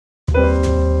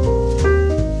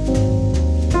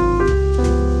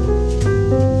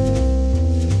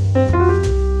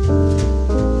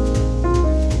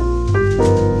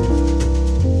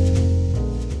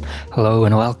Hello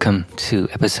and welcome to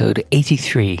episode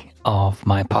 83 of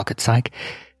My Pocket Psych,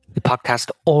 the podcast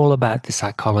all about the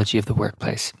psychology of the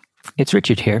workplace. It's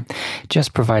Richard here,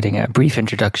 just providing a brief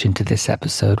introduction to this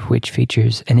episode, which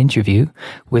features an interview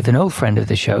with an old friend of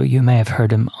the show. You may have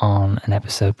heard him on an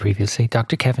episode previously,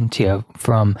 Dr. Kevin Teo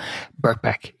from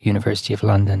Birkbeck, University of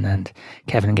London. And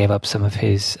Kevin gave up some of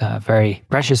his very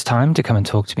precious time to come and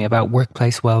talk to me about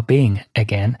workplace well-being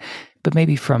again, but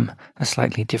maybe from a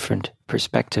slightly different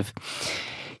perspective.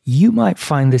 You might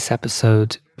find this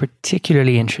episode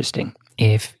particularly interesting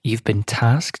if you've been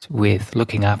tasked with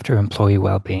looking after employee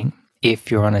well-being, if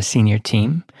you're on a senior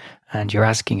team and you're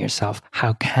asking yourself,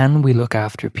 how can we look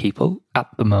after people at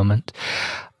the moment?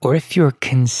 Or if you're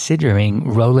considering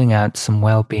rolling out some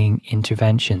well-being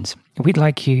interventions, we'd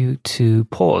like you to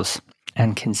pause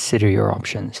and consider your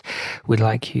options. We'd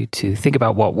like you to think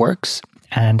about what works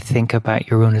and think about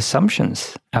your own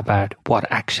assumptions about what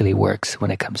actually works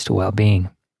when it comes to well-being.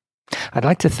 I'd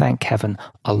like to thank Kevin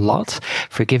a lot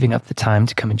for giving up the time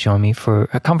to come and join me for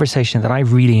a conversation that I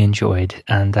really enjoyed.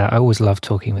 And I always love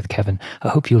talking with Kevin. I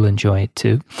hope you'll enjoy it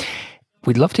too.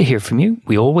 We'd love to hear from you.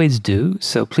 We always do.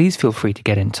 So please feel free to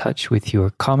get in touch with your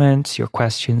comments, your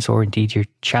questions, or indeed your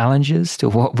challenges to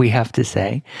what we have to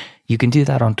say. You can do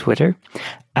that on Twitter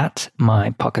at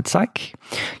MyPocketPsych.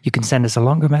 You can send us a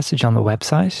longer message on the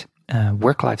website,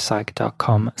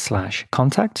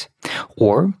 worklifepsych.com/contact,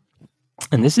 or,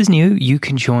 and this is new, you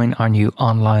can join our new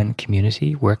online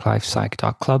community,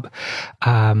 worklifepsych.club,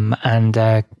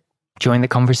 and join the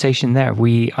conversation there.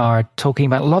 We are talking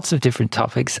about lots of different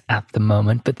topics at the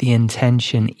moment, but the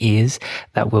intention is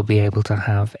that we'll be able to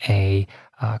have a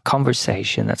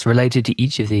conversation that's related to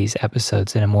each of these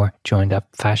episodes in a more joined up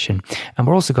fashion. And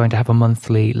we're also going to have a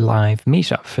monthly live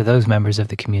meetup for those members of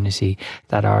the community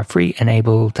that are free and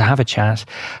able to have a chat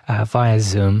via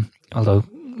Zoom, although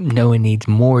no one needs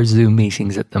more Zoom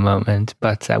meetings at the moment,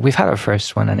 but we've had our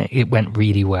first one and it went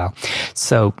really well.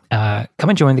 So come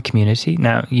and join the community.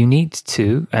 Now, you need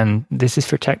to, and this is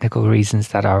for technical reasons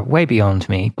that are way beyond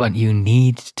me, but you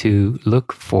need to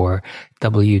look for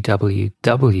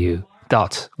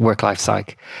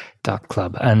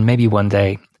www.worklifepsych.club. And maybe one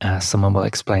day someone will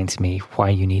explain to me why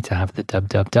you need to have the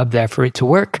www there for it to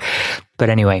work. But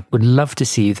anyway, would love to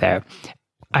see you there.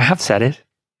 I have said it.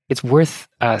 It's worth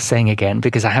saying again,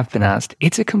 because I have been asked,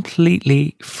 it's a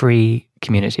completely free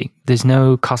community. There's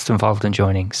no cost involved in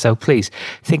joining. So please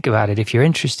think about it. If you're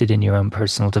interested in your own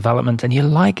personal development and you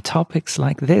like topics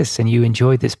like this and you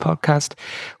enjoy this podcast,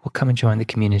 well, come and join the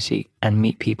community and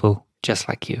meet people just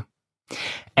like you.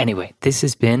 Anyway, this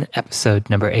has been episode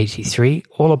number 83,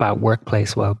 all about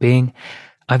workplace well-being.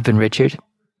 I've been Richard,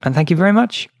 and thank you very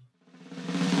much.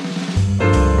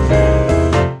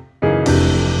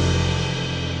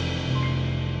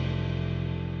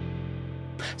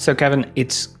 So, Kevin,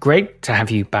 it's great to have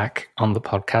you back on the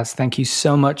podcast. Thank you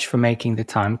so much for making the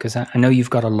time, because I know you've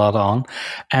got a lot on.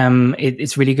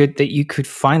 It's really good that you could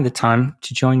find the time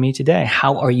to join me today.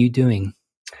 How are you doing?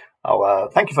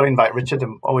 Thank you for the invite, Richard.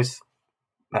 Always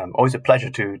a pleasure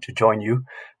to join you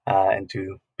and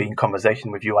to be in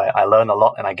conversation with you. I learn a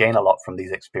lot and I gain a lot from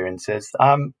these experiences.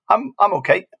 I'm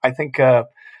okay. I think I'm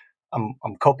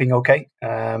coping okay.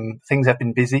 Things have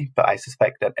been busy, but I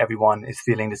suspect that everyone is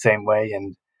feeling the same way,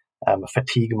 and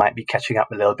fatigue might be catching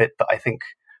up a little bit. But I think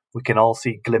we can all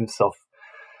see a glimpse of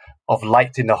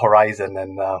light in the horizon,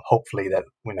 and hopefully that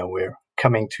we're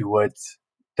coming towards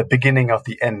the beginning of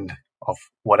the end of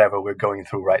whatever we're going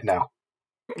through right now.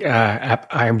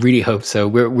 I really hope so.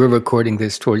 We're recording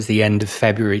this towards the end of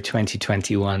February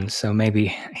 2021, so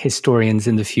maybe historians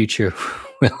in the future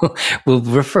will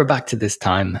refer back to this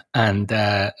time and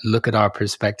look at our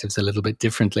perspectives a little bit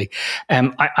differently.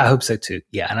 I hope so too.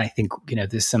 Yeah, and I think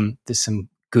there's some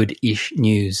good-ish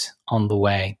news on the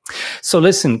way. So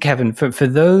listen, Kevin, for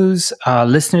those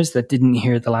listeners that didn't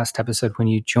hear the last episode when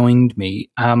you joined me,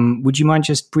 would you mind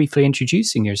just briefly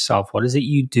introducing yourself? What is it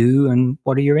you do, and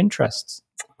what are your interests?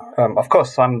 Of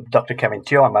course, I'm Dr. Kevin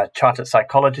Teo. I'm a chartered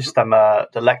psychologist. I'm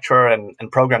the lecturer and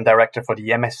program director for the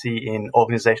MSc in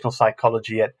Organizational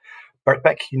Psychology at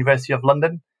Birkbeck, University of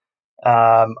London.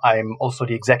 I'm also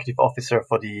the executive officer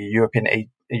for the European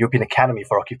Academy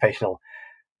for Occupational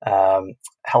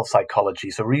Health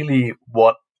Psychology. So really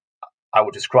what I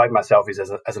would describe myself is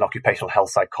as an occupational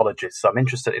health psychologist. So I'm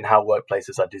interested in how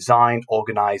workplaces are designed,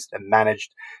 organized, and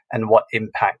managed, and what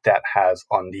impact that has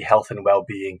on the health and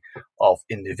well-being of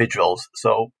individuals.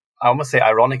 So I almost say,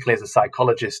 ironically, as a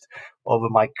psychologist, over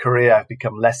my career, I've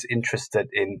become less interested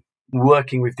in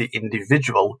working with the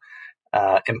individual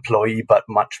employee, but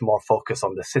much more focused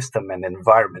on the system and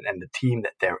environment and the team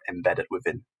that they're embedded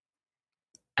within.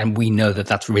 And we know that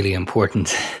that's really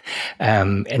important.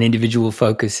 An individual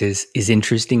focus is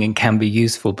interesting and can be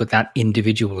useful, but that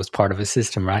individual is part of a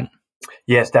system, right?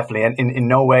 Yes, definitely. And in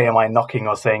no way am I knocking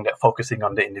or saying that focusing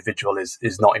on the individual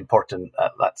is not important.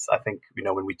 That's, I think,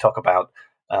 when we talk about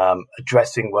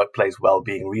addressing workplace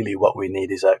well-being, really what we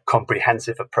need is a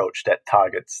comprehensive approach that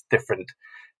targets different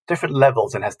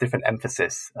levels and has different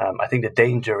emphasis. I think the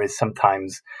danger is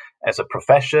sometimes as a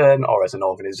profession or as an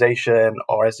organization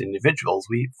or as individuals,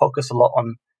 we focus a lot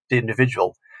on the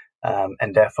individual.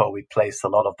 And therefore, we place a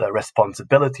lot of the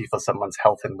responsibility for someone's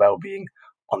health and well-being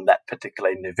on that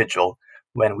particular individual,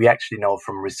 when we actually know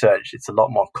from research it's a lot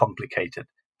more complicated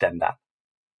than that.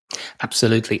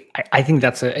 Absolutely. I think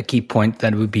that's a key point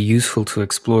that would be useful to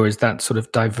explore, is that sort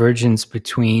of divergence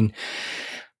between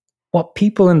what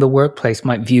people in the workplace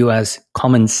might view as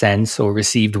common sense or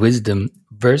received wisdom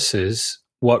versus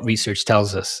what research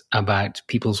tells us about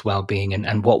people's well-being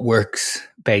and what works,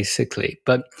 basically.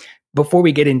 But before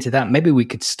we get into that, maybe we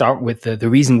could start with the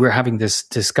reason we're having this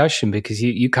discussion, because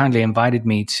you kindly invited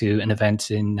me to an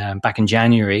event back in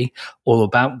January all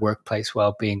about workplace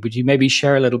well-being. Would you maybe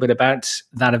share a little bit about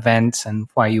that event and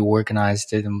why you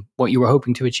organized it and what you were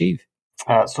hoping to achieve?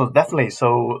 So definitely.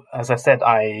 So as I said,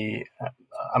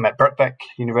 I'm at Birkbeck,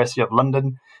 University of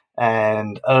London,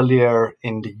 and earlier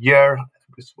in the year,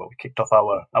 we kicked off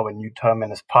our new term,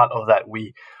 and as part of that,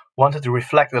 we wanted to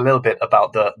reflect a little bit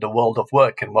about the world of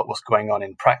work and what was going on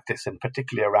in practice, and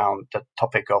particularly around the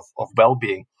topic of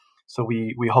well-being. So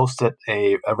we hosted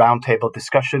a roundtable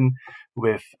discussion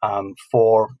with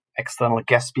 4 external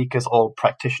guest speakers, all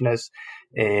practitioners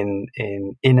in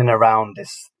and around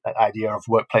this idea of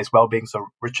workplace well-being. So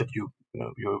Richard,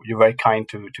 you're very kind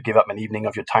to give up an evening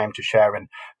of your time to share and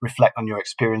reflect on your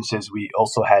experiences. We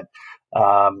also had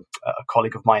a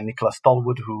colleague of mine, Nicola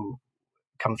Stallwood, who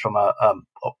comes from a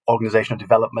organizational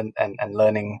development and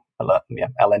learning,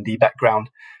 L&D background,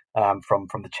 from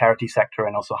the charity sector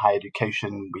and also higher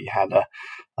education. We had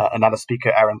another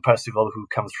speaker, Aaron Percival, who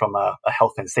comes from a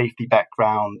health and safety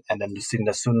background, and then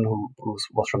Lucinda Sun, who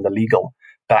was from the legal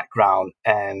background.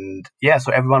 And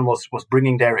so everyone was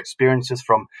bringing their experiences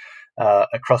from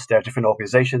across their different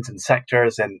organizations and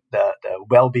sectors, and the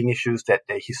well-being issues that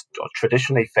they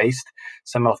traditionally faced,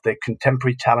 some of the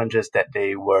contemporary challenges that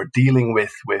they were dealing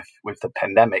with the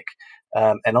pandemic,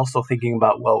 and also thinking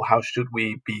about, well, how should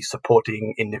we be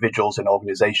supporting individuals and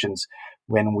organizations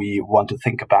when we want to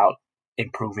think about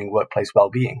improving workplace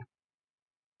well-being.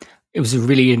 It was a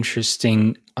really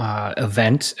interesting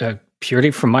event.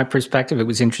 Purely from my perspective, it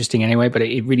was interesting anyway, but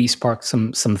it really sparked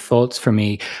some thoughts for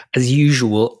me. As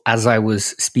usual, as I was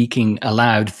speaking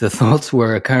aloud, the thoughts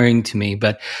were occurring to me,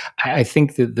 but I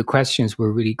think that the questions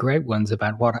were really great ones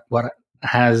about what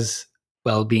has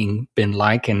well-being been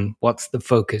like, and what's the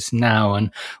focus now,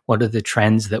 and what are the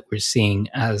trends that we're seeing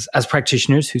as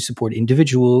practitioners who support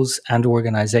individuals and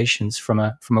organizations from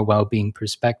a well-being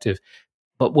perspective.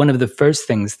 But one of the first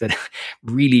things that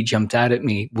really jumped out at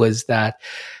me was that,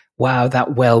 wow,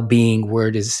 that well-being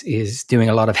word is doing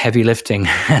a lot of heavy lifting,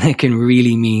 and it can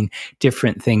really mean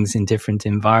different things in different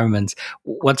environments.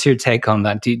 What's your take on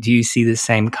that? Do you see the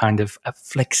same kind of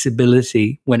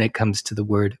flexibility when it comes to the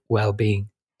word well-being?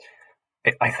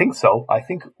 I think so. I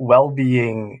think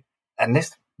well-being, and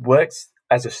this works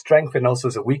as a strength and also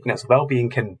as a weakness, well-being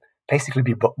can basically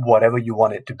be whatever you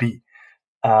want it to be.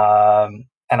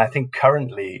 And I think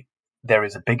currently there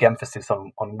is a big emphasis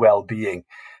on well-being.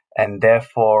 And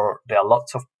therefore, there are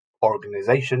lots of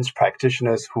organizations,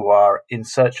 practitioners who are in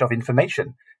search of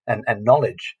information and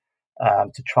knowledge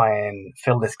to try and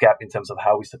fill this gap in terms of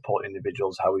how we support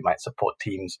individuals, how we might support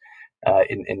teams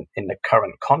in the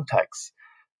current context.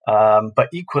 But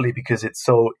equally, because it's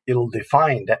so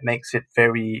ill-defined, that makes it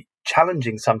very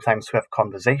challenging sometimes to have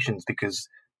conversations, because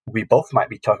we both might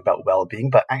be talking about well-being,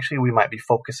 but actually we might be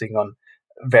focusing on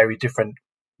a very different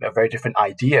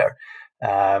idea.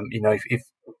 If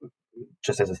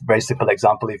just as a very simple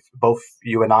example, if both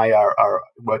you and I are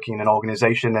working in an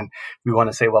organization and we want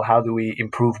to say, well, how do we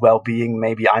improve well-being?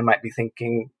 Maybe I might be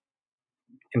thinking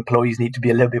employees need to be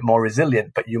a little bit more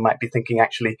resilient, but you might be thinking,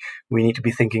 actually, we need to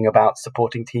be thinking about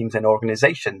supporting teams and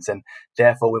organizations. And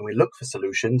therefore, when we look for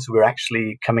solutions, we're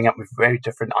actually coming up with very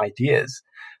different ideas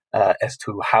as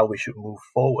to how we should move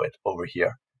forward over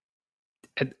here.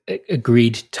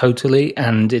 Agreed, totally.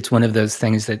 And it's one of those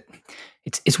things that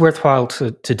it's worthwhile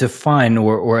to define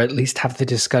or at least have the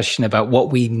discussion about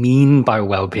what we mean by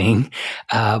well-being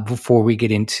before we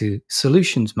get into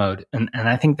solutions mode. And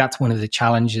I think that's one of the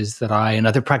challenges that I and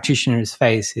other practitioners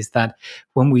face, is that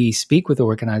when we speak with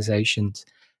organizations,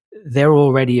 they're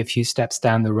already a few steps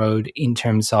down the road in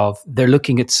terms of they're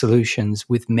looking at solutions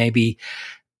with maybe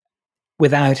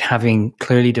without having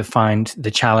clearly defined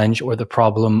the challenge or the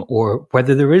problem, or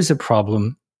whether there is a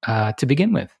problem to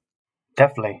begin with.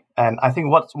 Definitely. And I think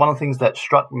what's one of the things that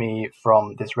struck me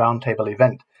from this roundtable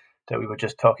event that we were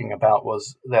just talking about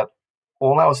was that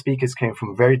all our speakers came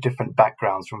from very different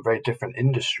backgrounds, from very different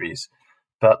industries,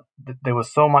 but there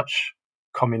was so much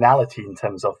commonality in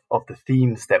terms of the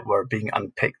themes that were being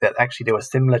unpicked, that actually there were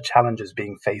similar challenges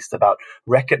being faced about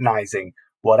recognizing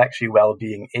what actually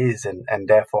well-being is, and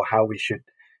therefore how we should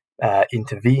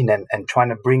intervene, and trying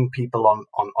to bring people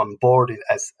on board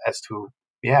as to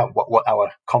what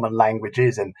our common language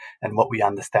is, and what we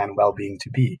understand well-being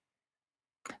to be.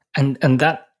 And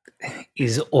that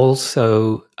is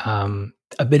also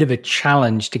a bit of a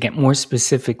challenge to get more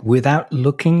specific without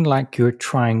looking like you're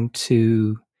trying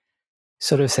to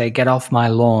sort of say, get off my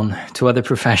lawn to other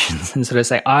professions and sort of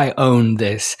say, I own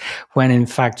this, when in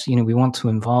fact, we want to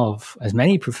involve as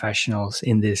many professionals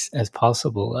in this as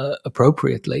possible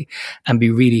appropriately, and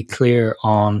be really clear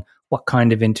on what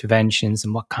kind of interventions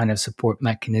and what kind of support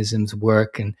mechanisms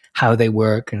work and how they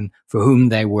work and for whom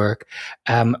they work,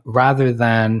 rather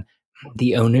than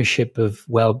the ownership of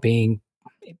well-being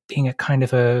being a kind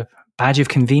of a badge of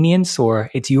convenience, or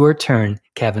it's your turn,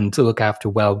 Kevin, to look after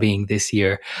well-being this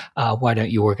year. Why don't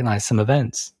you organize some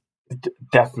events?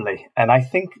 Definitely. And I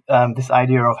think this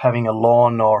idea of having a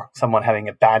lawn or someone having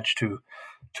a badge to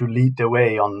lead the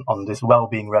way on this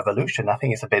well-being revolution, I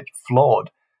think it's a bit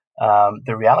flawed.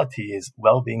 The reality is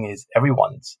well-being is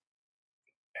everyone's.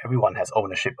 Everyone has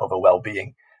ownership over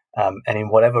well-being. And in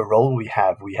whatever role we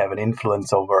have an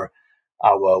influence over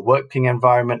our working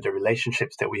environment, the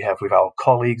relationships that we have with our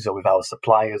colleagues or with our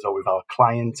suppliers or with our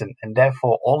clients. And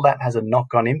therefore, all that has a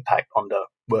knock-on impact on the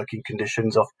working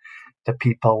conditions of the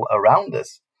people around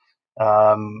us.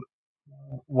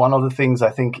 One of the things I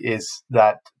think is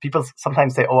that people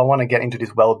sometimes say, I want to get into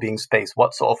this well-being space.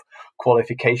 What sort of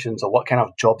qualifications or what kind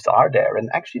of jobs are there?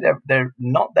 And actually, there are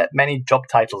not that many job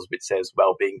titles which says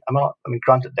well-being.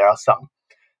 Granted, there are some.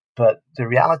 But the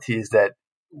reality is that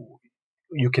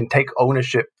you can take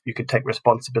ownership, you can take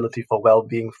responsibility for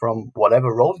well-being from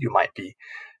whatever role you might be.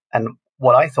 And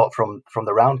what I thought from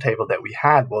the roundtable that we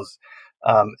had was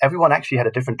everyone actually had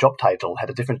a different job title, had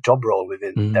a different job role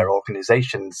within their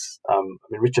organizations.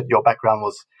 Richard, your background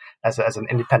was as an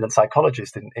independent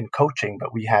psychologist in coaching,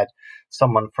 but we had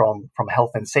someone from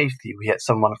health and safety, we had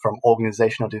someone from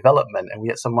organizational development, and we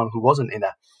had someone who wasn't in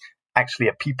actually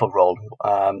a people role.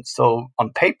 So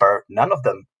on paper, none of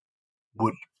them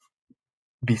would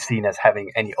be seen as having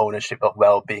any ownership of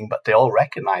well-being, but they all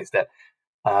recognize that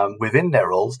within their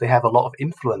roles, they have a lot of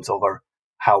influence over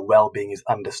how well-being is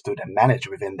understood and managed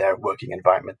within their working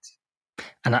environments.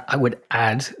 And I would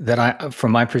add that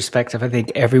from my perspective, I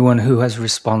think everyone who has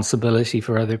responsibility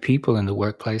for other people in the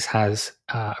workplace has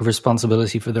a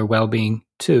responsibility for their well-being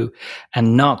too,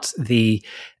 and not the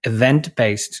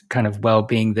event-based kind of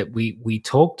well-being that we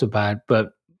talked about,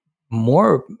 but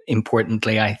more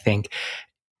importantly, I think,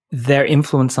 their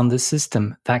influence on the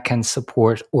system that can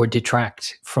support or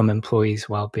detract from employees'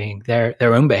 well-being, their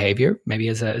own behavior, maybe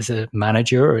as a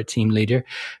manager or a team leader,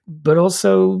 but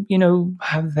also,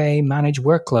 how they manage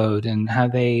workload and how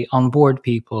they onboard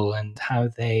people and how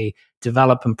they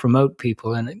develop and promote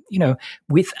people. And,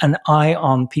 with an eye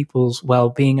on people's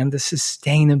well-being and the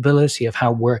sustainability of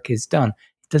how work is done.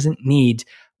 It doesn't need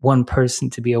one person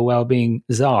to be a well-being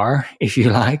czar, if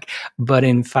you like, but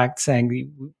in fact saying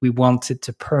we want it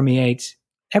to permeate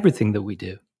everything that we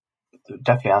do.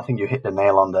 Definitely, I think you hit the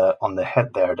nail on the head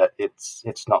there. That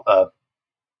it's not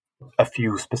a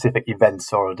few specific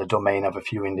events or the domain of a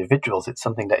few individuals. It's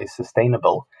something that is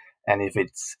sustainable, and if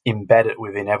it's embedded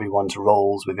within everyone's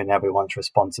roles, within everyone's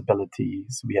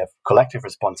responsibilities, we have collective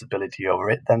responsibility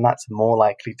over it. Then that's more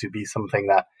likely to be something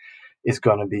that is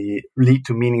going to lead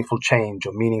to meaningful change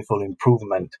or meaningful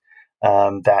improvement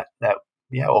that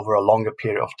over a longer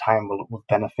period of time will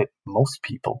benefit most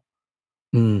people.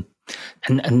 And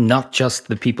not just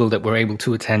the people that were able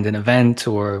to attend an event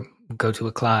or go to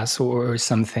a class or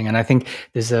something. And I think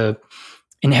there's a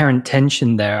inherent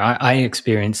tension there. I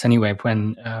experience anyway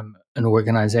when an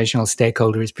organizational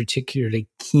stakeholder is particularly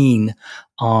keen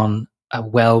on a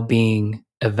well-being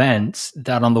event,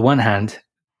 that on the one hand,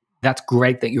 that's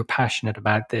great that you're passionate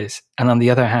about this. And on the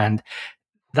other hand,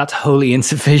 that's wholly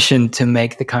insufficient to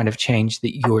make the kind of change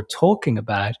that you're talking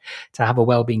about, to have a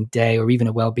well-being day or even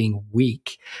a well-being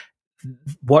week.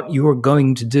 What you're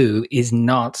going to do is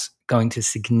not going to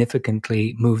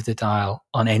significantly move the dial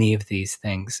on any of these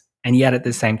things. And yet at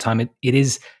the same time, it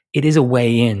is a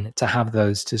way in to have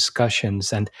those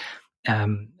discussions and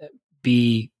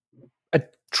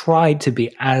try to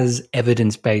be as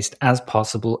evidence-based as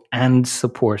possible and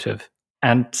supportive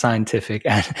and scientific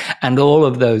and all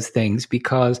of those things,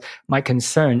 because my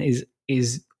concern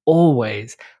is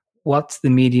always what's the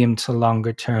medium to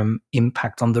longer term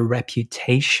impact on the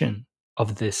reputation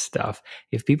of this stuff.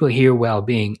 If people hear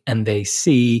well-being and they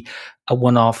see a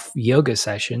one-off yoga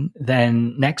session,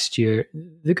 then next year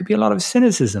there could be a lot of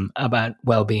cynicism about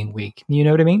well-being week. You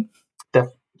know what I mean?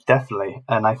 Definitely.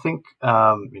 And I think,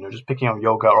 just picking on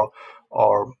yoga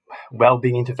or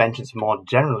well-being interventions more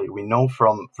generally, we know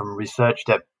from research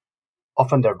that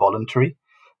often they're voluntary.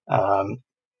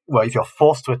 Well, if you're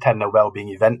forced to attend a well-being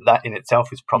event, that in itself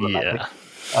is problematic.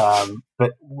 Yeah.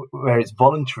 But where it's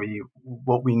voluntary,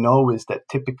 what we know is that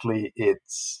typically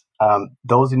it's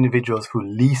those individuals who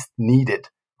least need it,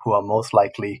 who are most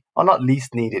likely, or not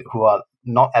least needed, who are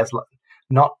not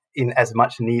in as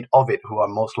much need of it, who are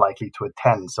most likely to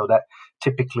attend. So that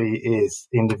typically is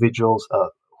individuals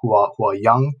who are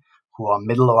young, who are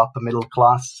middle or upper middle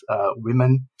class,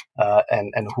 women,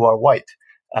 and who are white.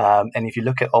 And if you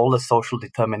look at all the social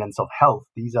determinants of health,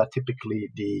 these are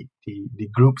typically the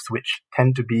groups which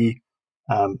tend to be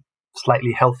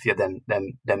slightly healthier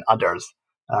than others.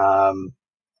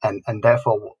 And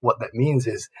therefore, what that means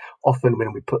is often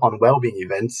when we put on well-being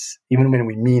events, even when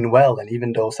we mean well, and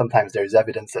even though sometimes there is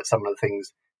evidence that some of the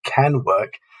things can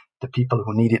work, the people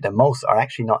who need it the most are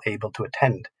actually not able to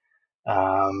attend.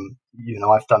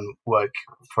 I've done work,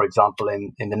 for example,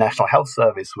 in the National Health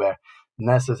Service where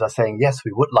nurses are saying, yes,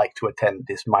 we would like to attend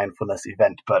this mindfulness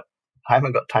event, but I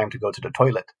haven't got time to go to the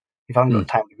toilet. If I haven't got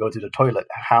time to go to the toilet,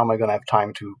 how am I going to have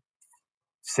time to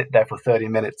sit there for 30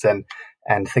 minutes and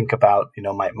think about,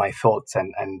 my thoughts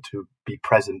and to be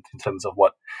present in terms of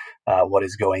what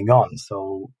is going on?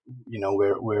 So,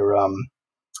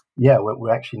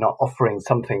 we're actually not offering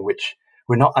something which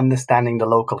we're not understanding the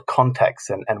local context.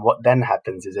 And what then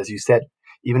happens is, as you said,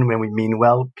 even when we mean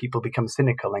well, people become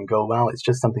cynical and go, well, it's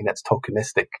just something that's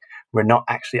tokenistic. We're not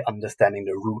actually understanding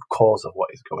the root cause of what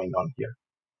is going on here.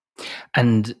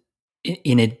 And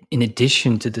in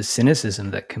addition to the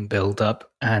cynicism that can build up,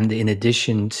 and in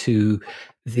addition to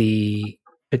the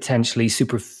potentially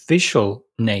superficial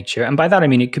nature, and by that I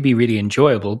mean it could be really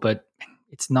enjoyable, but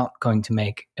it's not going to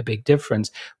make a big difference.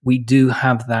 We do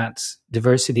have that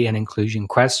diversity and inclusion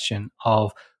question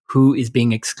of who is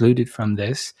being excluded from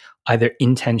this, either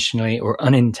intentionally or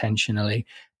unintentionally.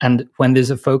 And when there's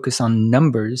a focus on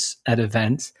numbers at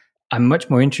events, I'm much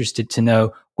more interested to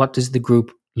know, what does the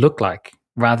group look like,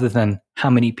 rather than how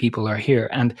many people are here.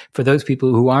 And for those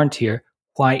people who aren't here,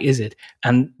 why is it?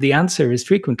 And the answer is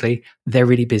frequently, they're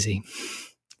really busy.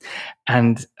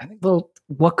 And I think, well,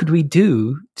 what could we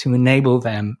do to enable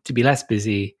them to be less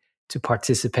busy, to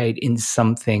participate in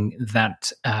something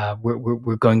that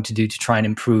we're going to do to try and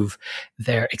improve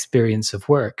their experience of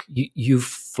work? You've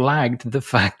flagged the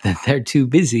fact that they're too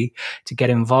busy to get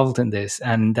involved in this.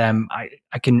 And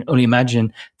I can only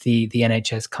imagine the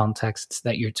NHS contexts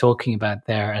that you're talking about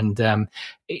there. And I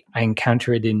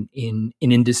encounter it in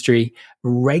industry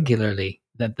regularly,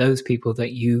 that those people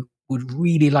that you would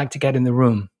really like to get in the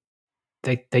room,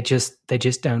 they just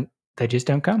don't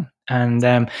come.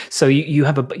 And so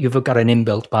you've got an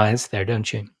inbuilt bias there,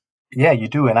 don't you? Yeah, you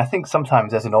do. And I think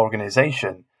sometimes as an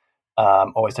organization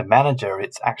or as a manager,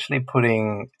 it's actually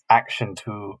putting action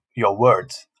to your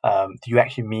words.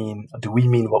 Do we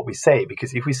mean what we say?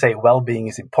 Because if we say well-being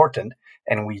is important,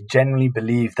 and we genuinely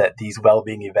believe that these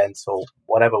well-being events or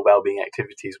whatever well-being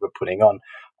activities we're putting on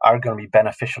are going to be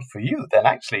beneficial for you, then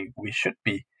actually we should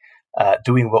be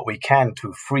doing what we can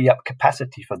to free up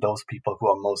capacity for those people who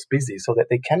are most busy, so that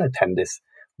they can attend this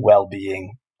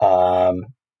well-being,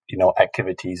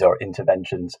 activities or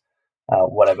interventions,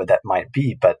 whatever that might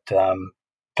be. But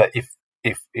if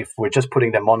we're just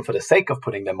putting them on for the sake of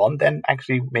putting them on, then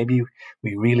actually maybe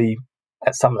we really,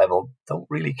 at some level, don't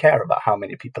really care about how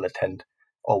many people attend,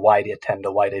 or why they attend,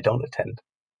 or why they don't attend.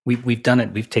 We've done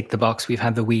it. We've ticked the box. We've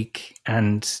had the week,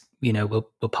 and we'll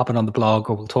pop it on the blog,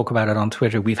 or we'll talk about it on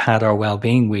Twitter. We've had our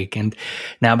well-being week, and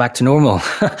now back to normal.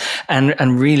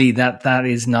 and really that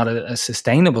is not a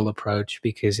sustainable approach,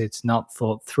 because it's not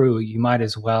thought through. You might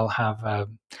as well have a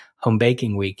home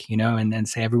baking week, and then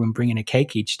say everyone bring in a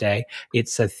cake each day.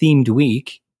 It's a themed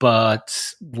week,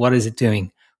 but what is it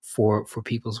doing for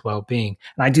people's well-being?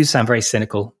 And I do sound very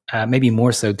cynical, maybe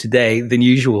more so today than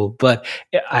usual, but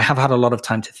I have had a lot of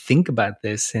time to think about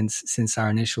this since our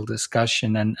initial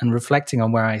discussion, and reflecting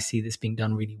on where I see this being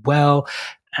done really well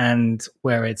and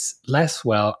where it's less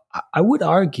well. I would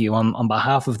argue on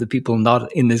behalf of the people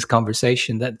not in this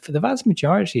conversation that for the vast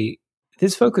majority,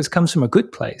 this focus comes from a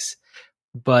good place,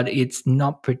 but it's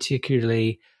not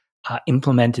particularly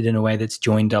implemented in a way that's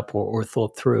joined up or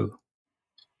thought through.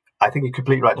 I think you're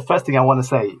completely right. The first thing I want to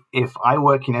say, if I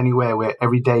work in anywhere where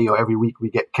every day or every week we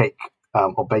get cake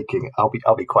or baking, I'll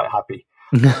be quite happy.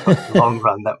 But in the long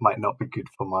run, that might not be good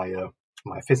for my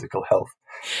physical health.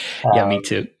 Yeah, me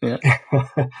too. Yeah.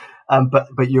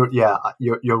 But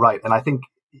you're right, and I think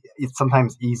it's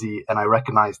sometimes easy, and I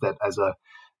recognize that as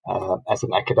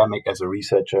an academic, as a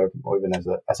researcher, or even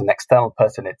as an external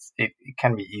person, it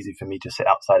can be easy for me to sit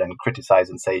outside and criticize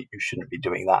and say you shouldn't be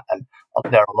doing that. And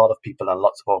there are a lot of people and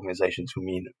lots of organizations who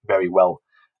mean very well.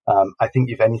 I think,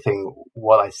 if anything,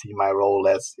 what I see my role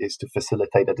as is to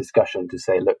facilitate a discussion, to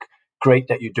say, look, great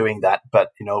that you're doing that, but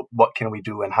what can we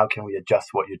do and how can we adjust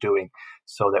what you're doing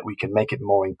so that we can make it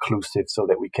more inclusive, so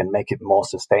that we can make it more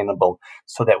sustainable,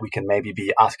 so that we can maybe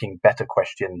be asking better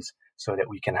questions, so that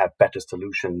we can have better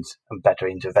solutions and better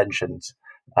interventions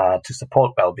to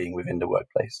support well-being within the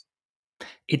workplace.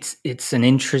 It's an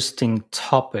interesting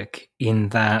topic in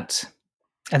that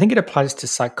I think it applies to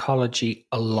psychology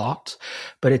a lot,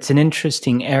 but it's an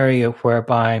interesting area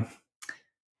whereby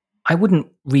I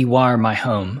wouldn't rewire my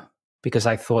home because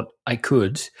I thought I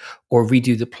could, or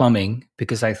redo the plumbing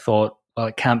because I thought, well,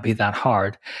 it can't be that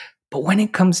hard. But when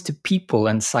it comes to people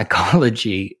and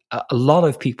psychology, a lot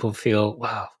of people feel,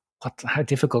 wow, how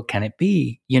difficult can it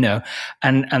be?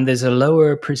 And there's a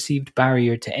lower perceived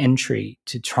barrier to entry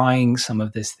to trying some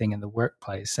of this thing in the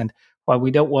workplace. And while we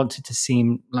don't want it to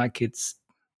seem like it's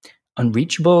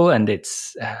unreachable and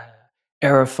it's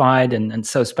errified and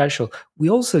so special, we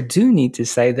also do need to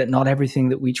say that not everything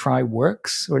that we try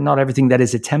works, or not everything that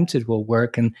is attempted will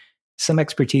work, and some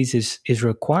expertise is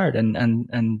required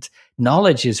and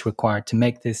knowledge is required to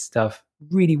make this stuff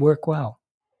really work well.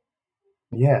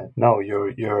 Yeah, no,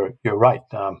 you're right.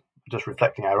 Just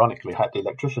reflecting, ironically, I had the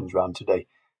electricians round today,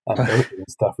 and they were doing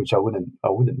stuff which I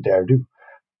wouldn't dare do.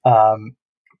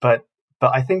 But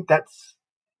I think that's,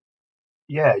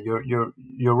 yeah,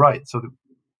 you're right. So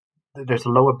there's a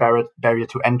lower barrier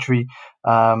to entry.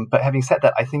 But having said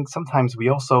that, I think sometimes we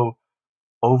also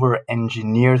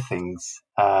over-engineer things,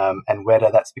 and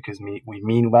whether that's because we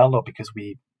mean well, or because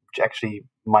we actually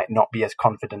might not be as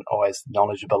confident or as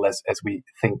knowledgeable as we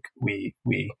think we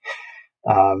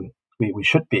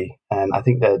should be. And I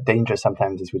think the danger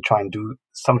sometimes is we try and do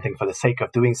something for the sake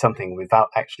of doing something without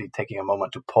actually taking a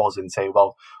moment to pause and say,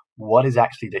 well, what is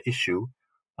actually the issue?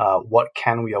 What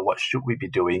can we or what should we be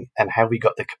doing? And have we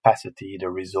got the capacity, the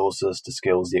resources, the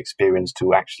skills, the experience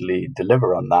to actually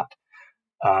deliver on that?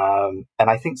 And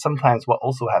I think sometimes what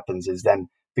also happens is then,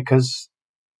 because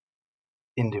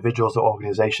individuals or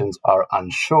organizations are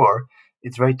unsure,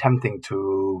 it's very tempting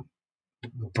to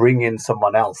bring in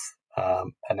someone else,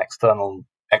 an external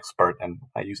expert, and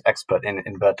I use expert in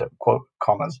inverted quote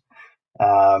commas,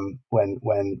 when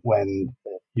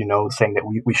saying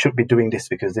that we should be doing this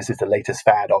because this is the latest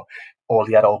fad, or all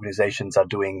the other organizations are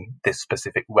doing this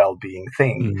specific well-being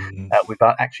thing,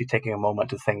 without actually taking a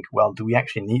moment to think, well, do we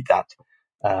actually need that?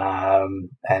 And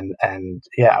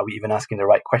are we even asking the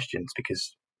right questions?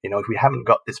 Because if we haven't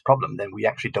got this problem, then we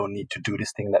actually don't need to do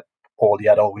this thing that all the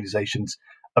other organizations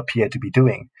appear to be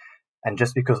doing. And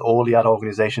just because all the other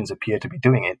organizations appear to be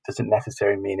doing it doesn't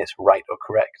necessarily mean it's right or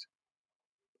correct.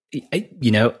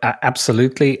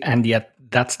 Absolutely. And yet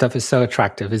that stuff is so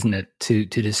attractive, isn't it, to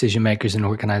decision makers and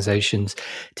organizations.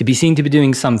 To be seen to be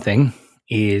doing something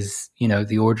is,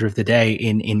 the order of the day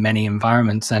in many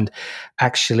environments. And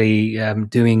actually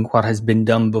doing what has been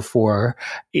done before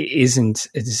is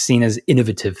seen as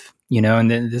innovative,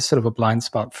 and there's sort of a blind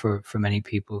spot for many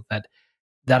people that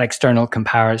external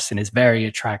comparison is very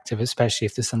attractive, especially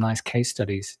if there's some nice case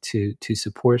studies to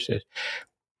support it.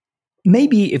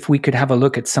 Maybe if we could have a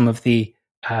look at some of the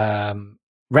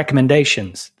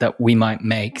recommendations that we might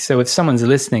make. So if someone's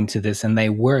listening to this and they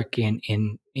work in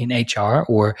HR,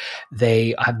 or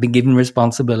they have been given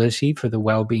responsibility for the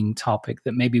well-being topic,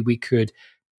 that maybe we could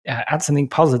add something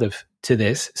positive to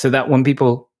this, so that when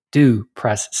people do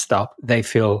press stop, they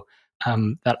feel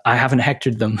that I haven't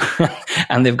hectored them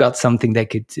and they've got something they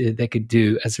could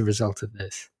do as a result of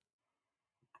this.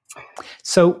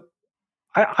 So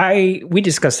we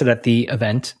discussed it at the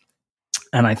event,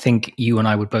 and I think you and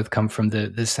I would both come from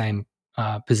the same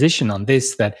position on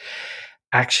this, that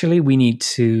actually we need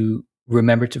to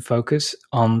remember to focus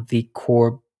on the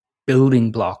core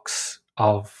building blocks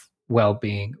of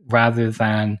well-being rather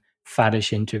than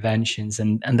faddish interventions.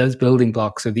 And those building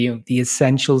blocks are the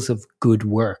essentials of good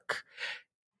work.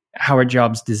 How are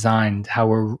jobs designed?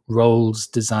 How are roles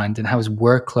designed? And how is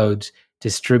workload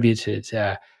distributed?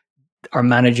 Are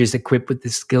managers equipped with the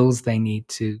skills they need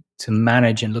to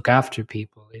manage and look after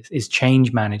people? Is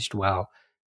change managed well?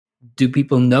 do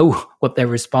people know what they're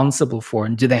responsible for?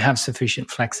 And do they have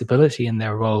sufficient flexibility in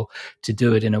their role to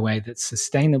do it in a way that's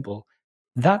sustainable?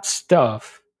 That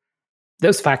stuff,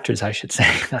 those factors, I should say,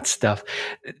 that stuff,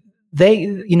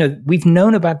 we've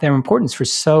known about their importance for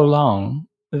so long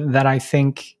that I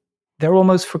think they're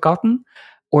almost forgotten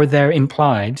or they're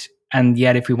implied. And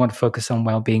yet, if we want to focus on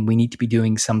well-being, we need to be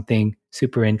doing something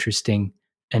super interesting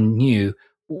and new.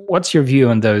 What's your view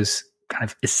on those kind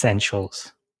of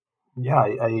essentials? Yeah,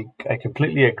 I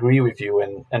completely agree with you,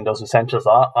 and those essentials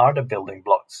are the building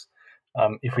blocks.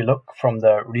 If we look from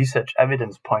the research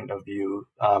evidence point of view,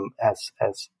 as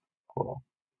well,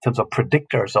 in terms of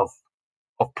predictors of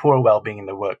poor well-being in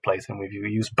the workplace, and if you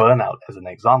use burnout as an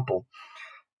example,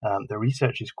 the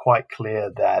research is quite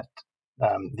clear that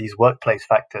these workplace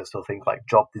factors, so things like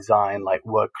job design, like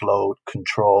workload,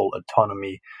 control,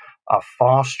 autonomy, are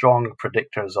far stronger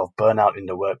predictors of burnout in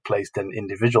the workplace than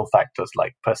individual factors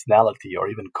like personality or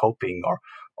even coping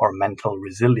or mental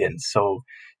resilience. So,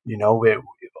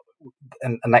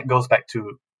 and that goes back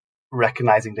to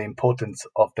recognizing the importance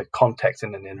of the context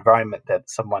and an environment that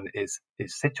someone is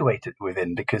situated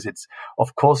within, because it's,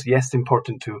 of course, yes,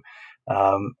 important to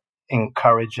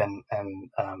encourage and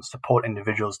support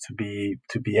individuals to be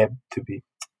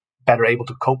better able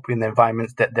to cope in the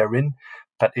environments that they're in.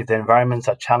 But if the environments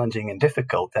are challenging and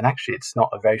difficult, then actually it's not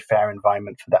a very fair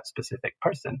environment for that specific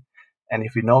person. And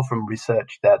if we know from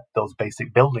research that those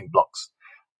basic building blocks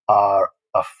are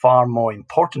a far more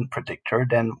important predictor,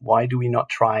 then why do we not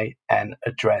try and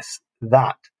address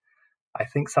that? I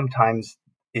think sometimes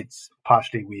it's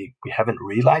partially we haven't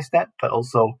realized that, but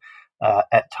also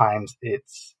at times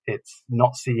it's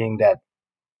not seeing that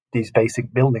these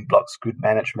basic building blocks, good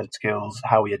management skills,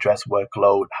 how we address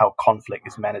workload, how conflict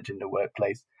is managed in the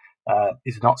workplace,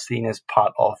 is not seen as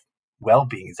part of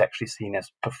well-being. It's actually seen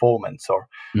as performance or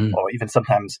even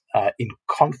sometimes in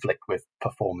conflict with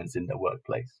performance in the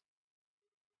workplace.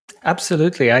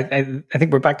 Absolutely. I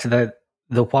think we're back to the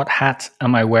what hat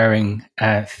am I wearing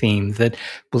theme, that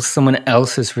someone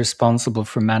else is responsible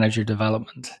for manager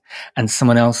development, and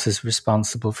someone else is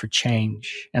responsible for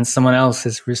change, and someone else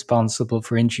is responsible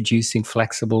for introducing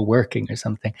flexible working or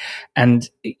something. And,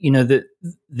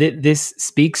 this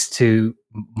speaks to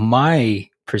my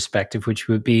perspective, which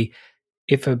would be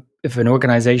if an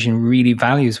organization really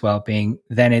values well-being,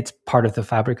 then it's part of the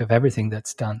fabric of everything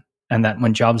that's done. And that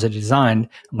when jobs are designed,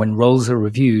 when roles are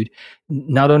reviewed,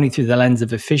 not only through the lens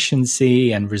of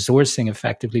efficiency and resourcing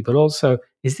effectively, but also,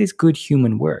 is this good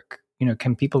human work?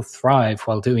 Can people thrive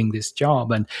while doing this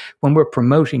job? And when we're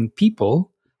promoting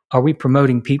people, are we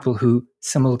promoting people who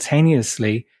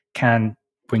simultaneously can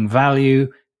bring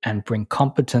value and bring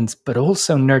competence, but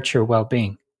also nurture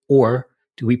well-being? Or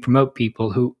do we promote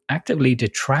people who actively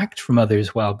detract from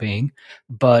others' well-being,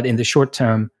 but in the short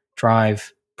term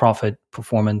drive profit,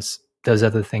 performance, those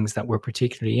other things that we're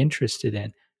particularly interested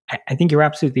in? I think you're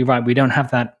absolutely right. We don't have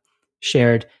that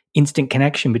shared instant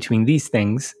connection between these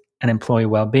things and employee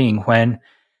well-being, when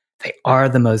they are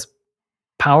the most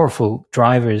powerful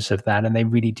drivers of that, and they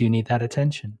really do need that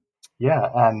attention. Yeah,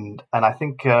 and I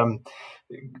think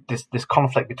this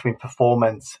conflict between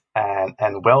performance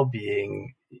and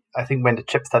well-being, I think when the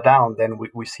chips are down, then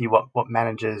we see what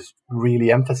managers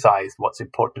really emphasize, what's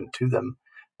important to them.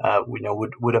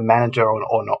 Would a manager or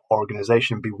an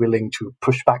organization be willing to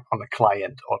push back on a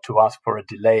client or to ask for a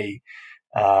delay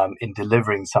in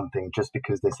delivering something just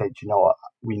because they say,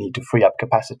 we need to free up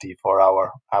capacity for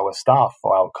our staff,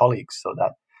 for our colleagues, so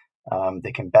that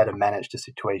they can better manage the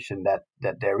situation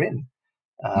that they're in.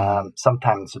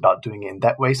 Sometimes it's about doing it in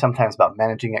that way. Sometimes about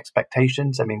managing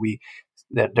expectations. I mean,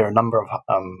 there are a number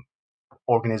of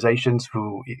organizations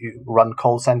who run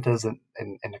call centers, and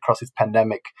across this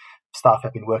pandemic, staff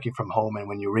have been working from home, and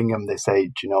when you ring them, they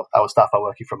say, our staff are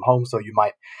working from home, so you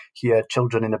might hear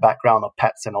children in the background or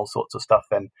pets and all sorts of stuff.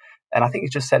 And I think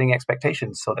it's just setting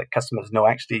expectations so that customers know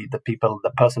actually the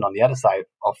person on the other side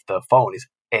of the phone is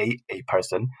a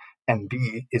person, and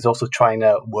B is also trying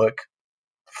to work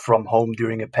from home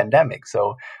during a pandemic.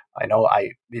 So I know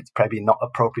it's probably not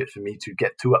appropriate for me to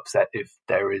get too upset if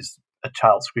there is a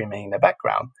child screaming in the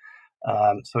background.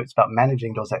 So it's about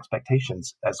managing those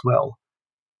expectations as well.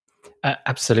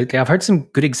 Absolutely. I've heard some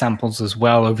good examples as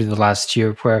well over the last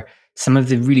year where some of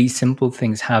the really simple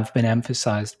things have been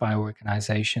emphasized by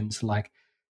organizations, like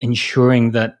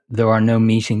ensuring that there are no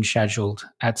meetings scheduled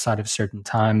outside of certain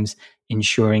times,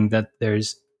 ensuring that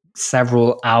there's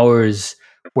several hours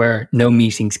where no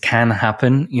meetings can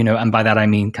happen, and by that I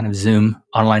mean kind of Zoom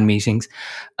online meetings,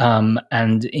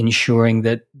 and ensuring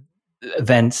that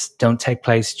events don't take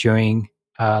place during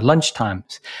lunch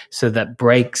times, so that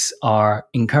breaks are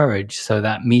encouraged, so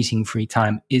that meeting free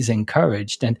time is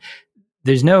encouraged. And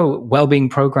there's no well-being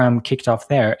program kicked off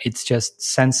there. It's just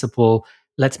sensible.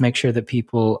 Let's make sure that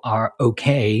people are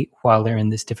okay while they're in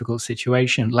this difficult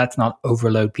situation. Let's not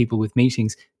overload people with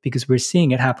meetings, because we're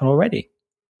seeing it happen already.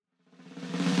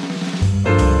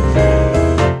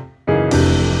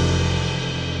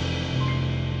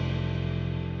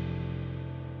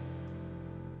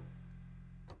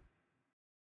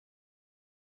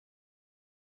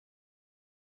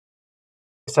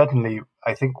 Certainly,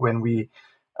 I think when we,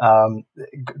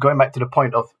 going back to the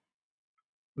point of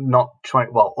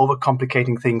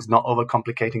overcomplicating things, not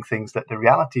overcomplicating things, that the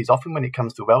reality is often when it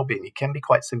comes to well-being, it can be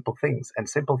quite simple things, and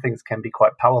simple things can be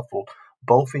quite powerful,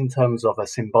 both in terms of a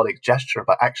symbolic gesture,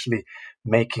 but actually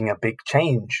making a big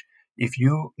change. If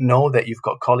you know that you've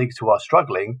got colleagues who are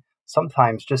struggling,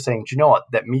 sometimes just saying, do you know what,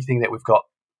 that meeting that we've got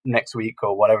next week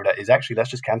or whatever that is, actually, let's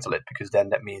just cancel it, because then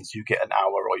that means you get an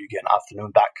hour or you get an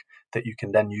afternoon back that you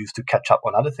can then use to catch up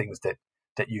on other things that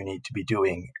you need to be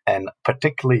doing. And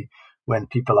particularly when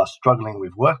people are struggling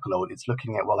with workload, it's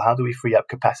looking at, well, how do we free up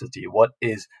capacity? What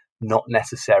is not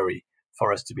necessary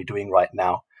for us to be doing right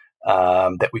now,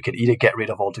 that we can either get rid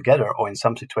of altogether, or in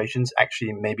some situations,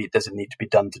 actually, maybe it doesn't need to be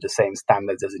done to the same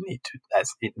standards as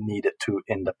it needed to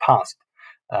in the past.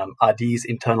 Are these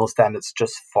internal standards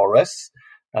just for us?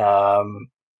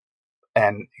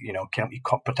 And, can we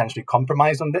potentially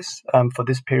compromise on this for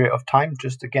this period of time,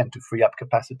 just again to free up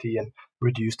capacity and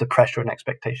reduce the pressure and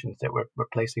expectations that we're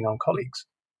placing on colleagues?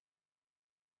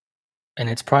 And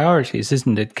it's priorities,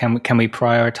 isn't it? Can we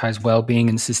prioritize well-being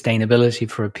and sustainability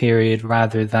for a period,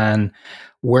 rather than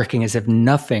working as if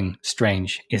nothing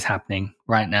strange is happening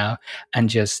right now and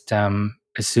just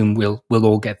assume we'll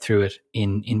all get through it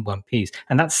in one piece?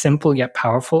 And that's simple yet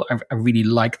powerful. I really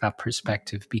like that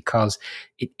perspective, because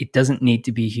it doesn't need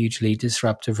to be hugely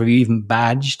disruptive or even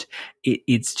badged.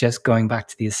 It's just going back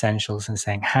to the essentials and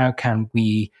saying, how can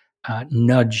we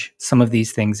nudge some of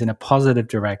these things in a positive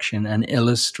direction and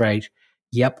illustrate,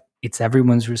 yep, it's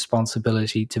everyone's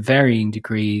responsibility to varying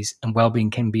degrees, and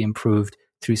well-being can be improved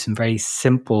through some very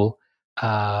simple,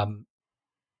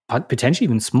 potentially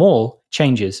even small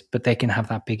changes, but they can have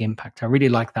that big impact. I really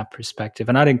like that perspective.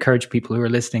 And I'd encourage people who are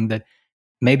listening that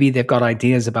maybe they've got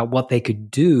ideas about what they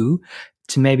could do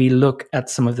to maybe look at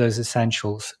some of those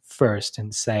essentials first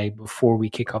and say, before we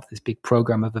kick off this big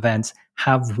program of events,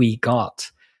 have we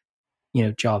got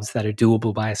jobs that are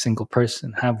doable by a single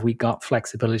person? Have we got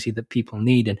flexibility that people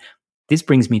need? And this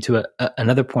brings me to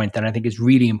another point that I think is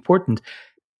really important.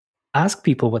 Ask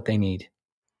people what they need.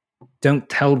 Don't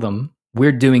tell them,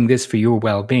 we're doing this for your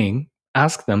well-being.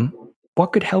 Ask them,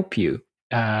 what could help you,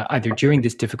 either during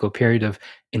this difficult period of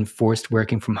enforced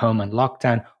working from home and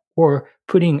lockdown, or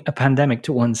putting a pandemic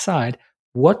to one side.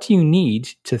 What do you need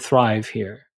to thrive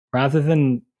here? Rather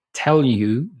than tell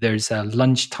you there's a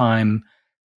lunchtime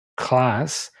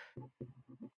class,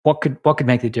 what could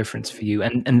make the difference for you?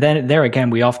 And then there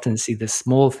again, we often see the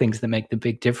small things that make the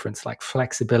big difference, like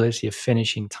flexibility of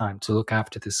finishing time to look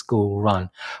after the school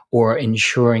run, or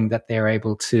ensuring that they're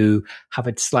able to have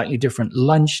a slightly different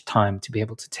lunch time to be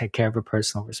able to take care of a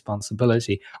personal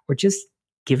responsibility, or just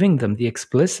giving them the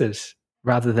explicit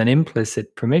rather than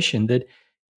implicit permission that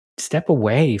step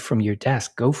away from your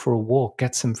desk, go for a walk,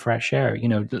 get some fresh air.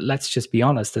 Let's just be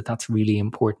honest that that's really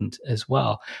important as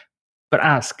well. But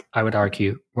ask, I would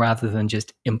argue, rather than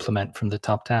just implement from the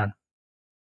top down.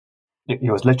 It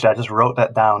was literally, I just wrote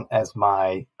that down as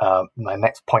my my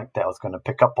next point that I was going to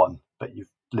pick up on, but you've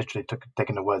literally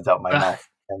taken the words out of my mouth.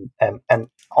 And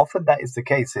often that is the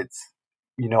case. It's,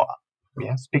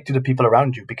 speak to the people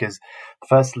around you, because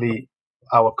firstly,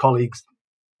 our colleagues,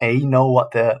 know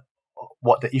what the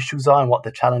issues are and what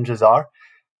the challenges are.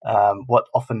 What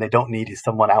often they don't need is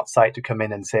someone outside to come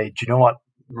in and say, do you know what,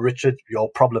 Richard, your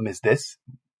problem is this.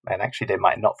 And actually they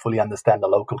might not fully understand the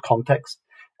local context.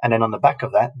 And then on the back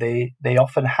of that, they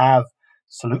often have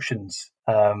solutions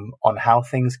on how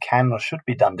things can or should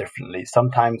be done differently.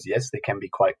 Sometimes, yes, they can be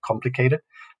quite complicated,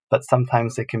 but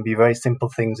sometimes they can be very simple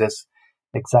things, as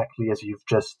exactly as you've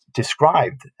just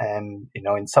described. And,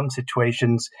 in some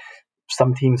situations,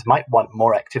 some teams might want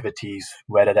more activities,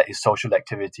 whether that is social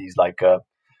activities like a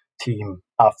team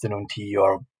afternoon tea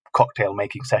or cocktail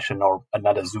making session or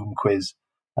another Zoom quiz,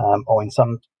 or in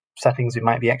some settings it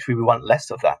might be actually we want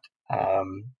less of that.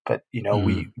 But you're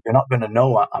not going to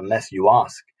know unless you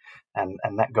ask, and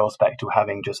that goes back to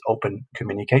having just open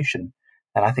communication.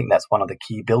 And I think that's one of the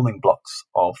key building blocks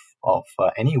of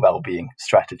any well-being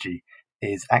strategy,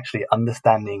 is actually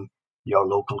understanding your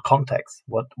local context.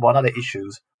 What are the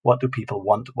issues? What do people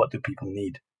want? What do people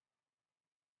need?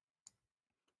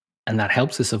 And that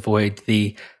helps us avoid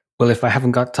well, if I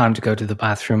haven't got time to go to the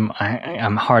bathroom,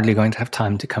 I'm hardly going to have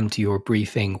time to come to your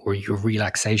briefing or your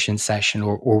relaxation session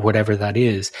or whatever that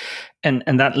is. And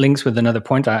that links with another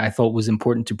point I thought was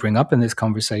important to bring up in this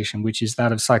conversation, which is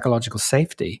that of psychological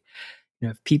safety.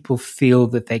 If people feel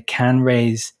that they can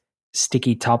raise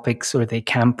sticky topics or they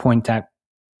can point out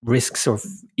risks or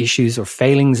issues or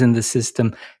failings in the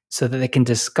system so that they can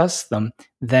discuss them,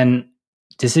 then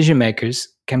decision makers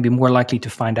can be more likely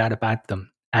to find out about them.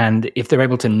 And if they're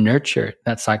able to nurture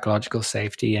that psychological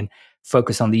safety and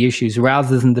focus on the issues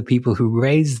rather than the people who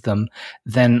raise them,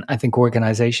 then I think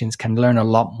organizations can learn a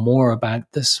lot more about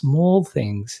the small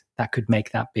things that could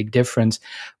make that big difference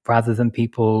rather than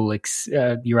people,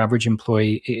 your average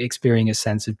employee, experiencing a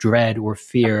sense of dread or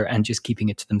fear and just keeping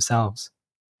it to themselves.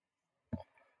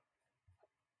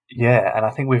 Yeah, and I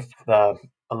think with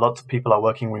a lot of people are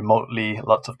working remotely,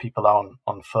 lots of people are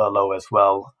on furlough as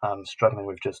well, struggling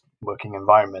with just working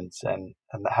environments, and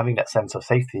having that sense of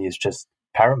safety is just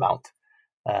paramount,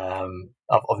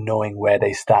 of knowing where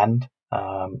they stand,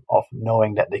 of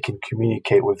knowing that they can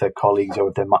communicate with their colleagues or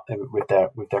with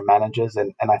their managers,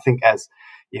 and I think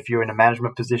if you're in a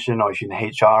management position or if you're in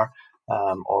HR,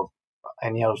 or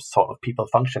any other sort of people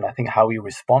function, I think how we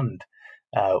respond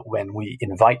when we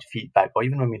invite feedback or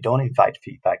even when we don't invite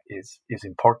feedback is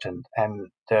important. And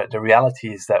the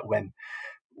reality is that when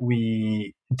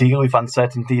we deal with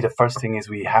uncertainty, the first thing is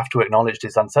we have to acknowledge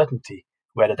this uncertainty,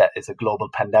 whether that is a global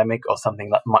pandemic or something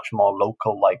that much more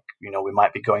local, like, we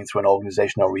might be going through an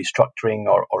organizational restructuring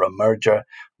or a merger.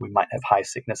 We might have high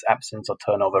sickness absence or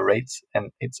turnover rates.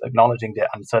 And it's acknowledging the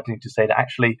uncertainty to say that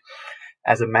actually,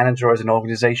 as a manager or as an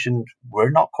organization,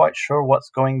 we're not quite sure what's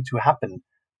going to happen.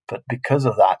 But because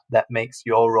of that makes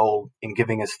your role in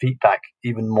giving us feedback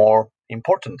even more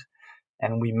important.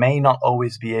 And we may not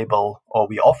always be able, or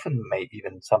we often may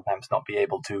even sometimes not be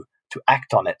able to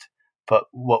act on it. But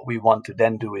what we want to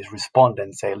then do is respond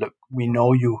and say, look, we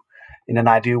know you, in an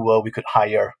ideal world, we could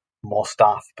hire more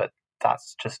staff, but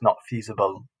that's just not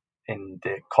feasible in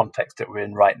the context that we're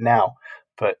in right now.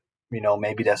 But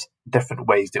maybe there's different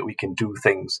ways that we can do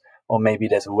things, or maybe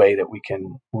there's a way that we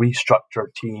can restructure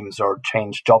teams or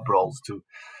change job roles to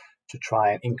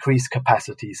try and increase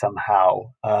capacity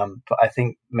somehow. But I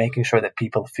think making sure that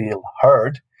people feel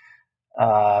heard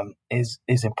is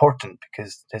important,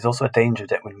 because there's also a danger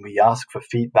that when we ask for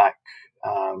feedback,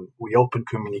 we open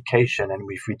communication, and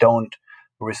if we don't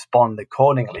respond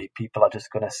accordingly, people are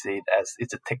just going to see it as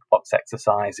it's a tick box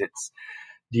exercise. It's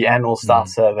the annual staff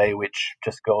survey, which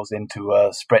just goes into a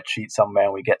spreadsheet somewhere,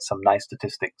 and we get some nice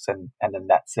statistics, and then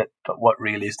that's it. But what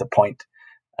really is the point?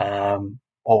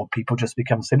 Or people just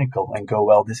become cynical and go,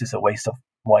 well, this is a waste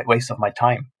of my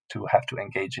time to have to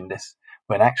engage in this,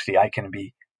 when actually I can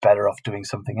be better off doing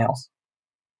something else.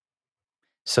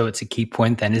 So it's a key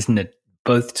point then, isn't it?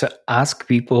 Both to ask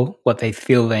people what they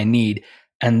feel they need,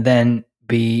 and then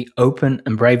be open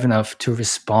and brave enough to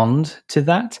respond to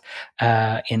that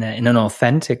in an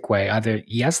authentic way. Either,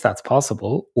 yes, that's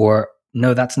possible, or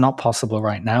no, that's not possible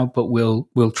right now, but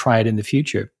we'll try it in the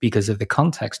future because of the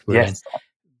context we're in.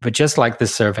 But just like the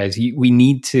surveys, we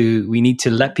need to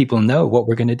let people know what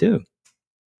we're going to do.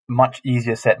 Much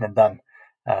easier said than done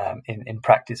in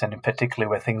practice, and in particular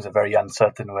where things are very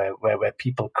uncertain, where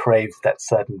people crave that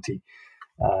certainty.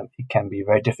 It can be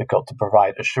very difficult to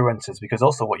provide assurances, because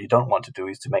also what you don't want to do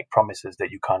is to make promises that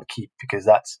you can't keep, because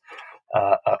that's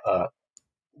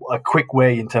a quick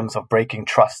way in terms of breaking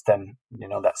trust and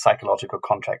that psychological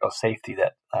contract or safety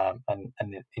that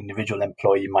an individual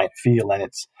employee might feel. And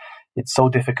it's so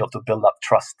difficult to build up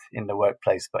trust in the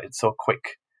workplace, but it's so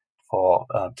quick for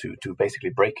to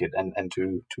basically break it and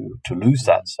to lose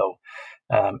that. So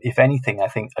if anything, I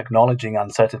think acknowledging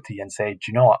uncertainty and say, do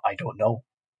you know what, I don't know.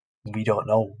 We don't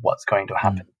know what's going to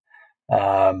happen.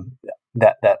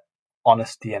 That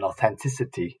honesty and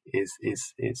authenticity is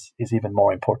even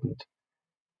more important.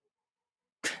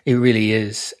 It really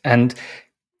is. And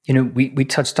we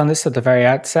touched on this at the very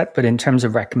outset, but in terms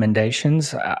of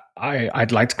recommendations,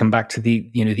 I'd like to come back to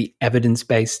the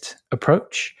evidence-based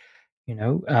approach.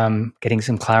 Getting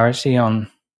some clarity on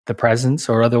the presence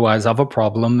or otherwise of a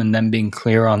problem, and then being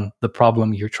clear on the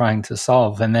problem you're trying to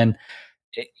solve, and then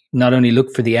not only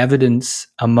look for the evidence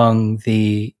among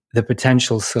the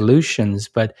potential solutions,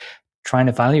 but try and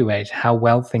evaluate how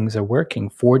well things are working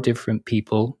for different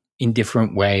people in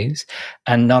different ways,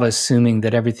 and not assuming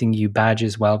that everything you badge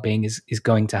as well-being is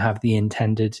going to have the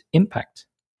intended impact.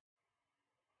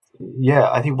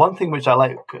 Yeah, I think one thing which I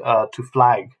like to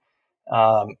flag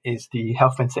is the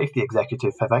health and safety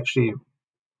executive have actually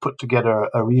put together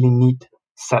a really neat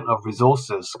set of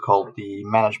resources called the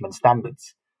management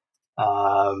standards.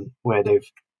 where they've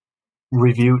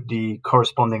reviewed the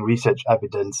corresponding research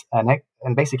evidence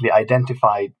and basically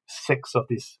identified 6 of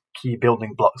these key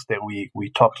building blocks that we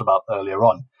talked about earlier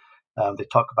on. They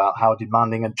talk about how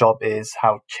demanding a job is,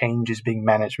 how change is being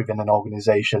managed within an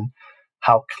organization,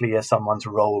 how clear someone's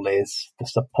role is, the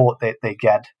support that they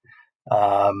get,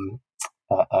 the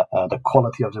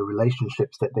quality of the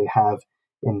relationships that they have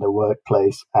in the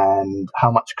workplace, and how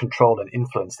much control and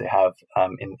influence they have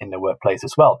in the workplace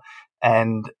as well.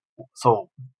 And so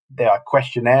there are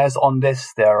questionnaires on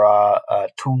this. There are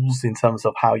tools in terms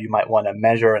of how you might want to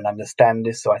measure and understand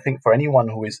this. So I think for anyone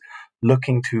who is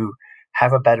looking to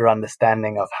have a better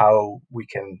understanding of how we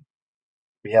can,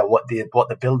 what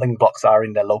the building blocks are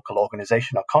in their local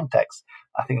organization or context,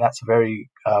 I think that's a very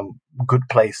good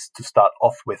place to start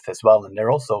off with as well. And there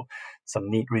are also some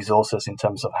neat resources in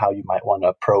terms of how you might want to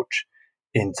approach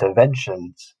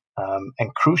interventions.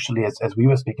 And crucially, as we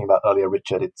were speaking about earlier,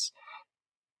 Richard,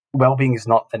 well-being is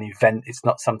not an event. It's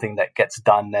not something that gets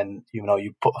done and,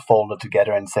 you put a folder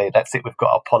together and say, that's it, we've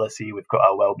got our policy, we've got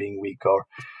our well-being week or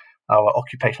our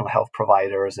occupational health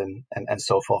providers and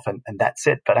so forth, and that's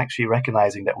it. But actually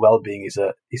recognizing that well-being is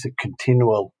a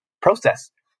continual process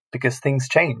because things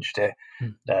change. The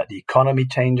economy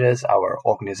changes, our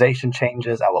organization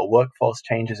changes, our workforce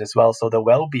changes as well. So the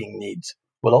well-being needs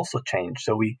will also change.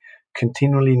 So we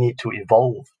continually need to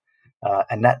evolve.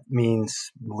 And that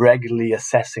means regularly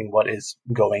assessing what is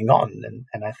going on.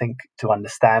 And I think to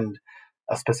understand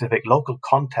a specific local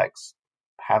context,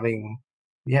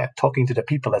 talking to the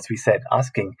people, as we said,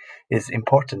 asking is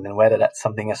important. And whether that's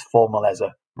something as formal as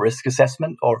a risk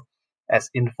assessment or as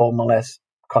informal as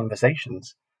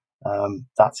conversations,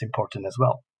 that's important as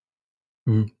well.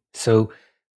 So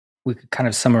we could kind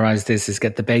of summarize this as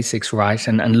get the basics right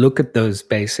and look at those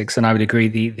basics. And I would agree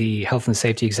the Health and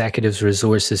Safety Executives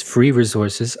resources, free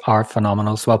resources, are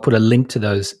phenomenal. So I'll put a link to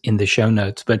those in the show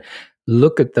notes. But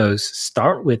look at those,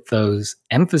 start with those,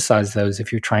 emphasize those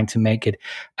if you're trying to make it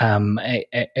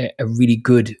a really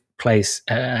good place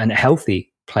and a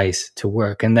healthy place to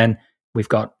work. And then we've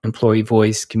got employee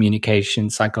voice,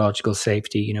 communication, psychological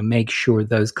safety, make sure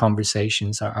those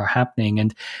conversations are happening,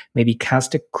 and maybe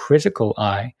cast a critical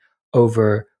eye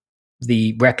over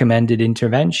the recommended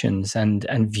interventions and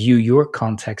view your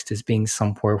context as being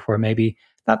somewhere where maybe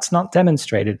that's not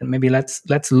demonstrated. And maybe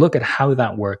let's look at how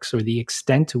that works or the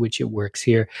extent to which it works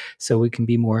here, so we can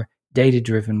be more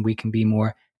data-driven, we can be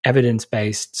more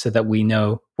evidence-based, so that we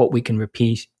know what we can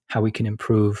repeat, how we can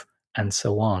improve, and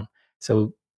so on.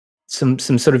 So some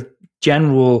sort of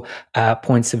general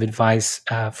points of advice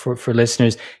for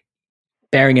listeners,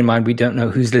 bearing in mind we don't know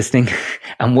who's listening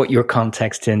and what your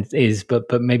context is, but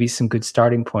maybe some good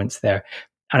starting points there.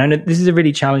 And I know this is a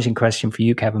really challenging question for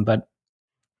you, Kevin, but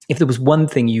if there was one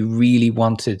thing you really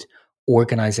wanted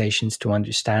organizations to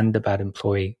understand about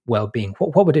employee well-being,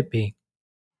 what would it be?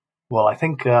 Well, I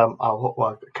think I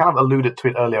kind of alluded to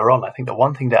it earlier on. I think the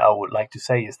one thing that I would like to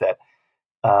say is that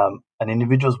an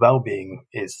individual's well-being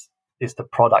is the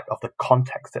product of the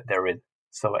context that they're in.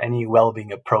 So any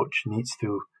well-being approach needs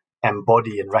to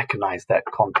embody and recognize that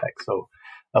context. So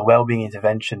a well-being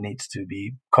intervention needs to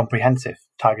be comprehensive,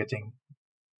 targeting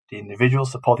the individual,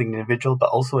 supporting the individual, but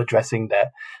also addressing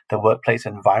the workplace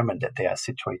environment that they are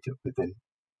situated within.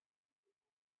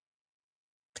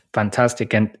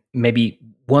 Fantastic. And maybe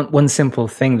one simple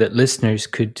thing that listeners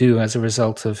could do as a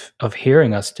result of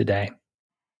hearing us today.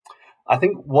 I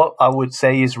think what I would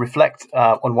say is reflect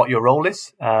on what your role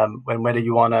is, and whether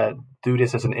you want to do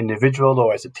this as an individual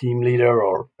or as a team leader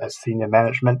or as senior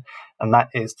management. And that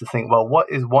is to think, well, what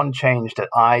is one change that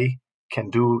I can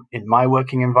do in my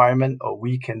working environment, or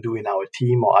we can do in our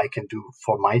team, or I can do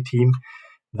for my team,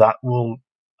 that will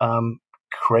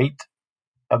create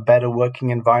a better working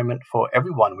environment for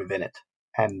everyone within it.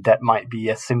 And that might be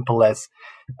as simple as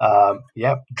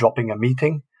dropping a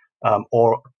meeting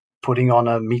or putting on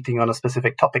a meeting on a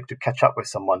specific topic to catch up with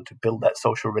someone to build that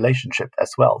social relationship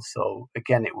as well. So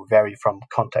again, it will vary from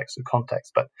context to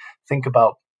context, but think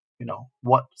about,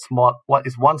 what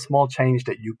is one small change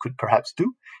that you could perhaps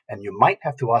do, and you might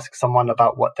have to ask someone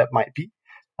about what that might be,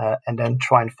 and then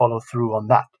try and follow through on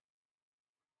that.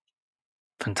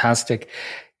 Fantastic.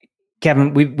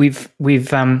 Kevin, we've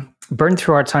burned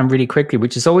through our time really quickly,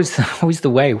 which is always the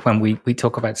way when we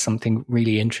talk about something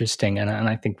really interesting, and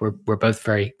I think we're both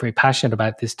very, very passionate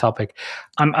about this topic.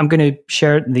 I'm going to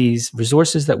share these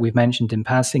resources that we've mentioned in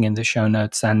passing in the show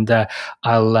notes, and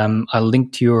I'll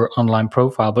link to your online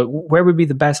profile. But where would be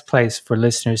the best place for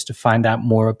listeners to find out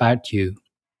more about you?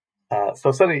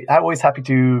 So certainly, I'm always happy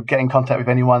to get in contact with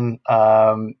anyone.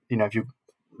 If you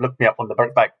look me up on the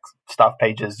Birkbeck staff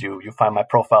pages. You find my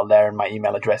profile there, and my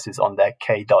email address is on there,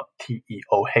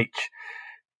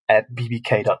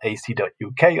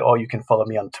 k.teoh@bbk.ac.uk, or you can follow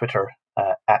me on Twitter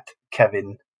at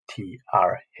KevinTRH.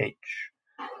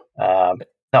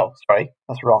 No, sorry,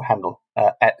 that's the wrong handle.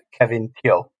 At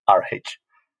KevinTRH.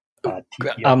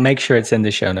 I'll make sure it's in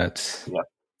the show notes. Yeah.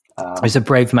 There's a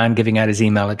brave man giving out his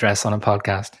email address on a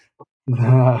podcast.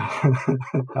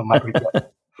 I might regret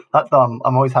that. I'm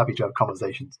always happy to have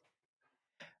conversations.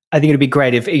 I think it'd be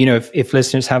great if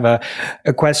listeners have a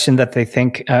question that they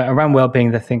think around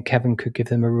well-being, that think Kevin could give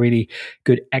them a really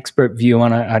good expert view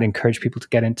on it. I'd encourage people to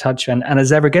get in touch and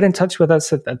as ever, get in touch with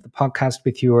us at the podcast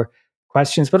with your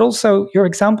questions, but also your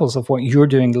examples of what you're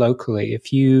doing locally.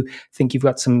 If you think you've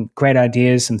got some great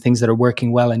ideas, some things that are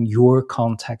working well in your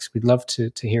context, we'd love to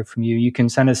hear from you. You can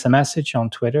send us a message on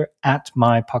Twitter at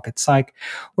mypocketpsych,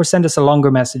 or send us a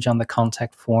longer message on the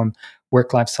contact form,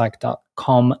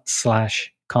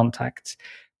 worklifepsych.com/contact.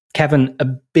 Kevin, a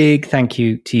big thank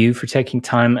you to you for taking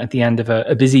time at the end of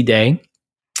a busy day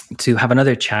to have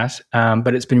another chat.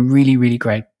 But it's been really, really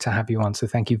great to have you on. So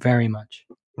thank you very much.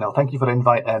 No, thank you for the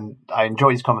invite, and I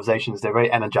enjoy these conversations. They're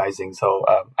very energizing, so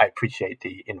I appreciate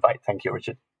the invite. Thank you,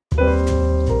 Richard.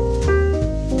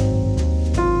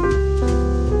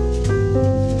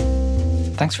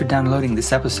 Thanks for downloading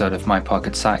this episode of My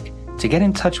Pocket Psych. To get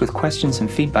in touch with questions and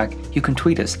feedback, you can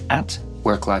tweet us at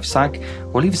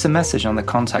WorkLifePsych or leave us a message on the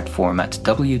contact form at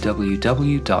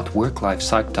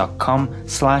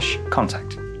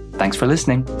www.worklifepsych.com/contact. Thanks for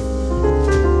listening.